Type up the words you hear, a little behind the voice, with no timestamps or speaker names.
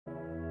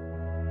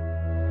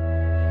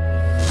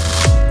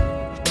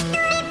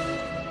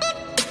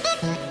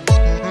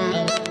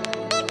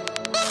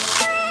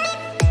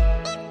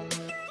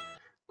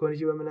に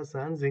ちは皆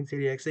さん、前世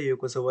リアクセよう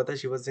こそ。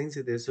私は前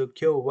世です。今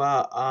日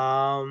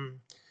は、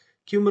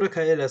木村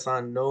カエラさ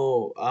ん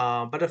の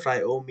バタフラ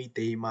イを見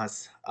ていま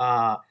す。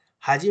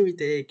初め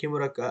て木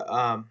村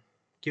カ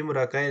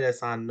エラ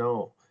さん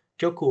の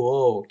曲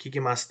を聴き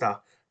まし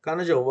た。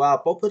彼女は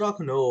ポップロッ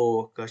ク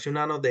の歌手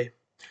なので、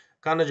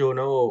彼女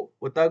の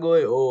歌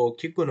声を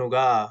聴くの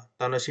が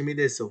楽しみ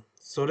です。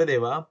それで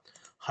は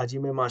始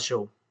めまし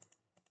ょう。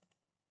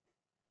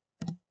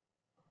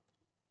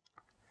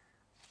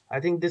I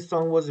think this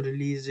song was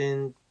released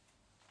in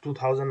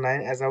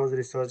 2009. As I was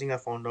researching, I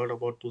found out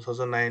about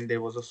 2009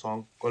 there was a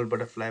song called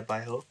Butterfly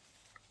by her.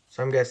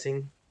 So I'm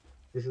guessing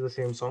this is the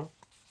same song.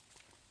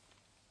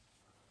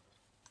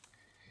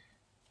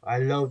 I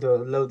love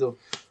the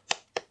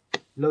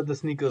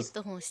sneakers.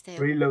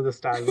 Really love the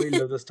style. Really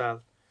love the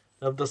style.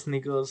 Love the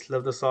sneakers.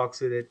 Love the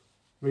socks with it.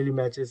 Really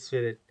matches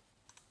with it.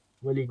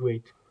 Really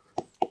great.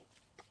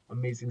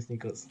 Amazing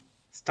sneakers.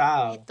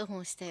 Style.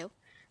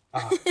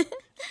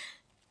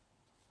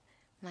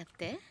 待っ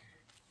て。よ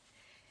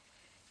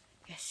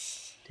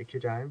し。Take your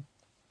time.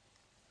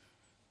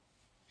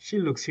 She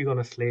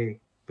gonna slay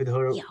with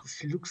her. Yeah.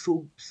 She looks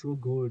so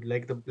good,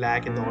 like the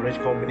black and the orange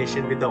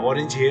combination with the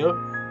orange hair.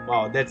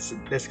 Wow, that's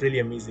really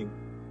amazing.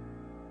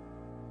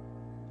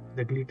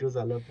 The glitters,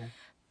 I love that.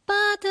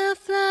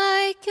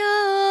 Butterfly 今日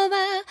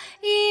は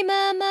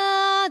今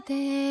ま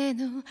での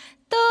ど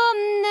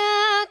ん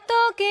な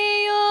時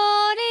よ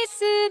り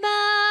素晴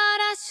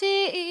ら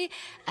しい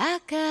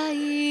赤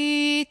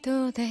い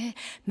糸で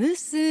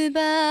結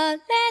ばれ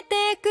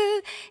て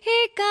く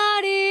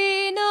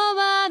光の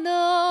輪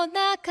の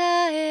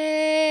中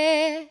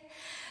へ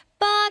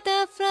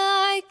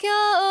Butterfly 今日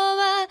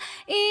は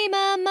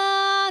今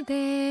ま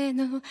で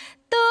のどん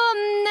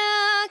な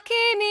君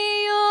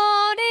よ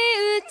り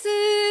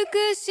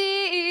美し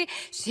い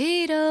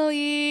白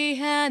い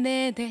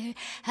羽で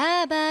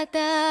羽ば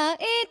たい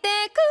て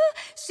く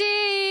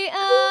幸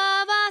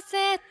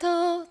せ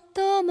と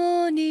と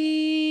もに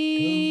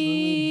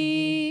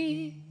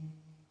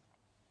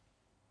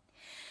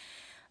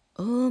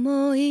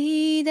思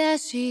い出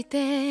し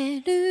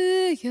て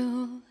る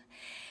よ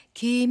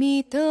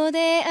君と出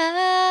会っ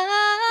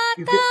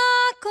た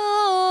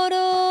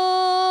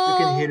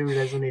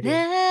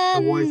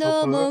何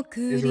度も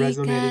繰り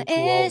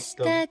返し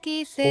た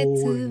季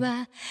節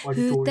は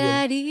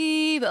二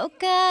人を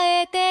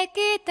変えて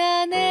き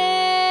た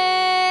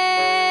ね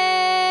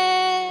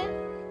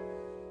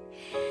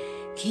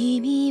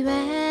君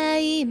は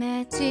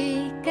今近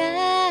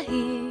い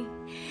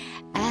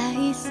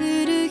愛す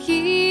る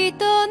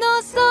人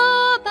のそ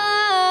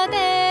ばで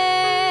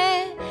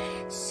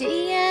幸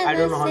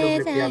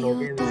せだよ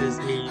と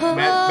微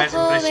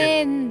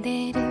笑ん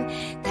でる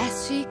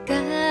確か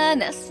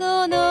な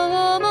そ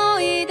の思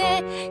い出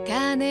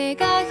鐘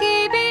が響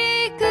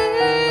く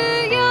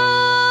よ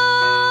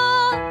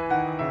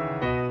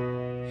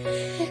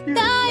太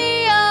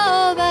陽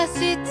は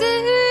沈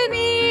み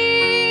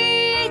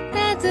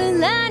たず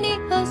らに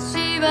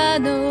星は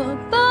昇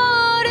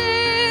る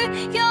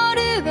夜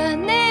は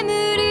眠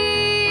り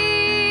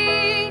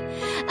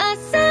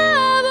朝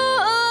を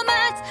待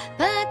つ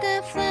バタ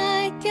フラ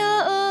イ今日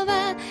は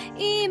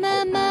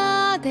今ま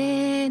で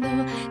の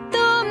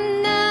どん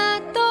な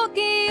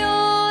時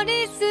より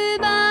素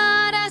晴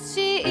らし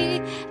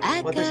い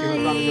赤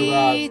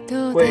い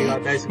糸で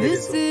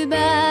結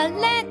ば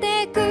れ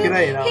てく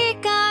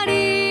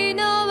光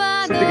の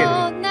輪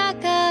の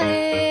中へ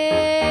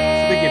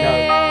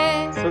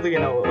素敵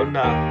な女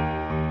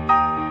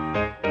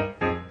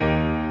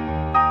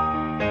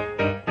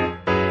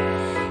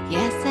優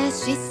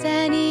し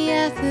さに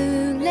あふ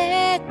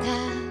れた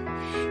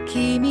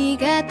君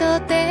がと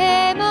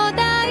ても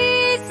大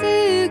好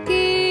き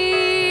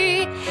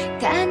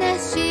悲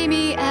し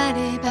みあ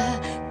れば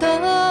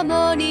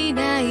共に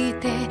泣い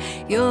て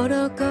喜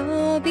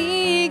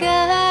び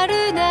があ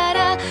るな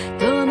ら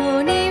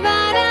共に笑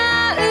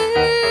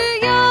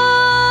うよ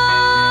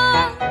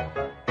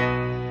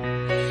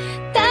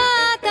た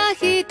った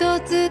一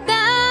つだ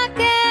け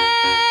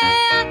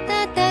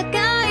温か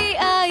い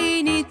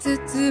愛に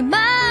包ま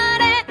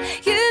れ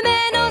夢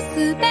のす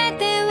べ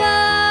て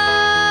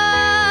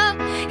は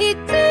い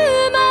つ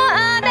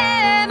まで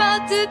も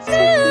続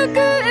く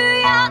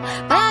よ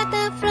バタ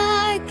フラ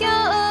イ今日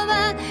は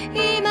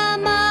今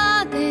ま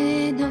で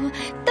の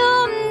ど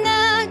んな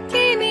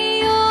君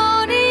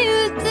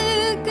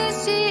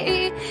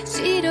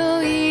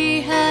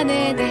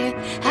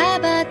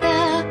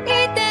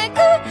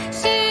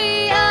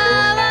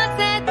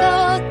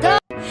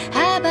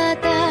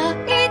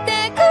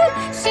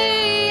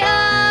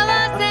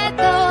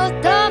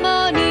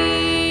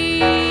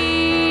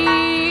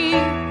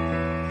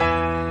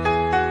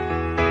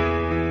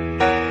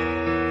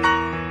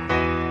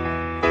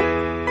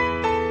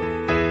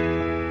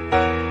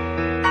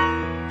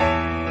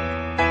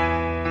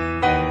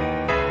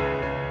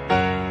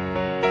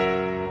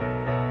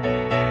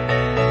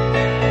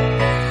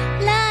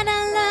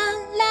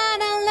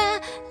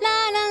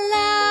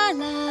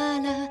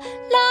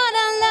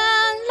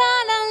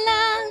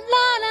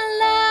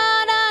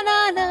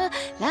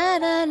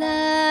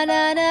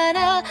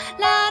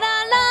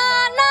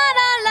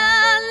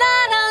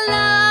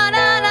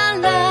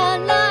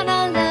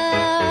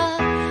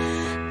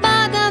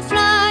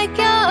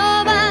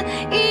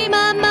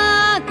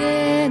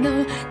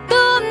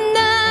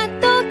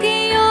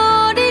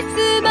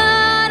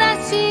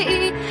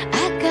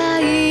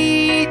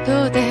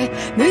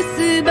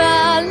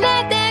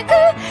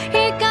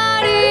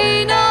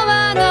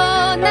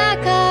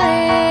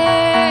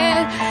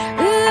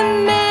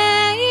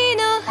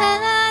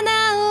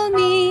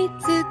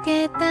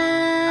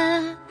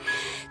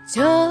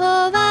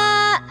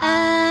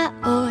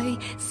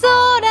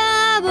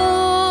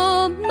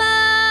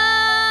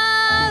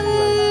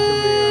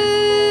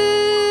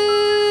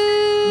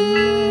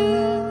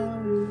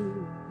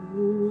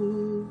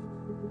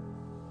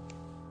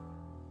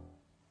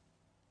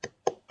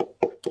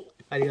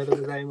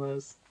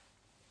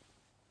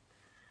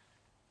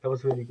That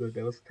was really good.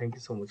 That was thank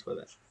you so much for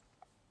that.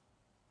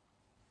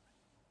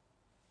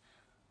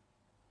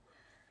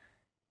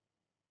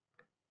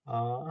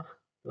 Uh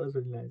that was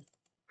really nice.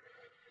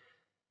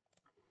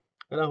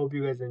 And I hope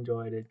you guys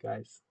enjoyed it,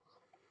 guys.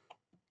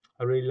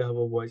 I really love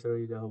her voice. I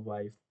really love her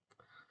vibe.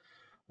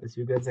 I'll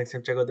see you guys next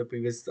time. Check out the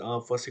previous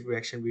first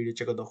reaction video.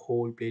 Check out the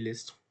whole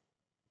playlist.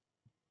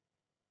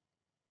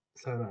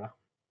 Sayonara.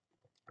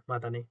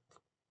 Mata ne.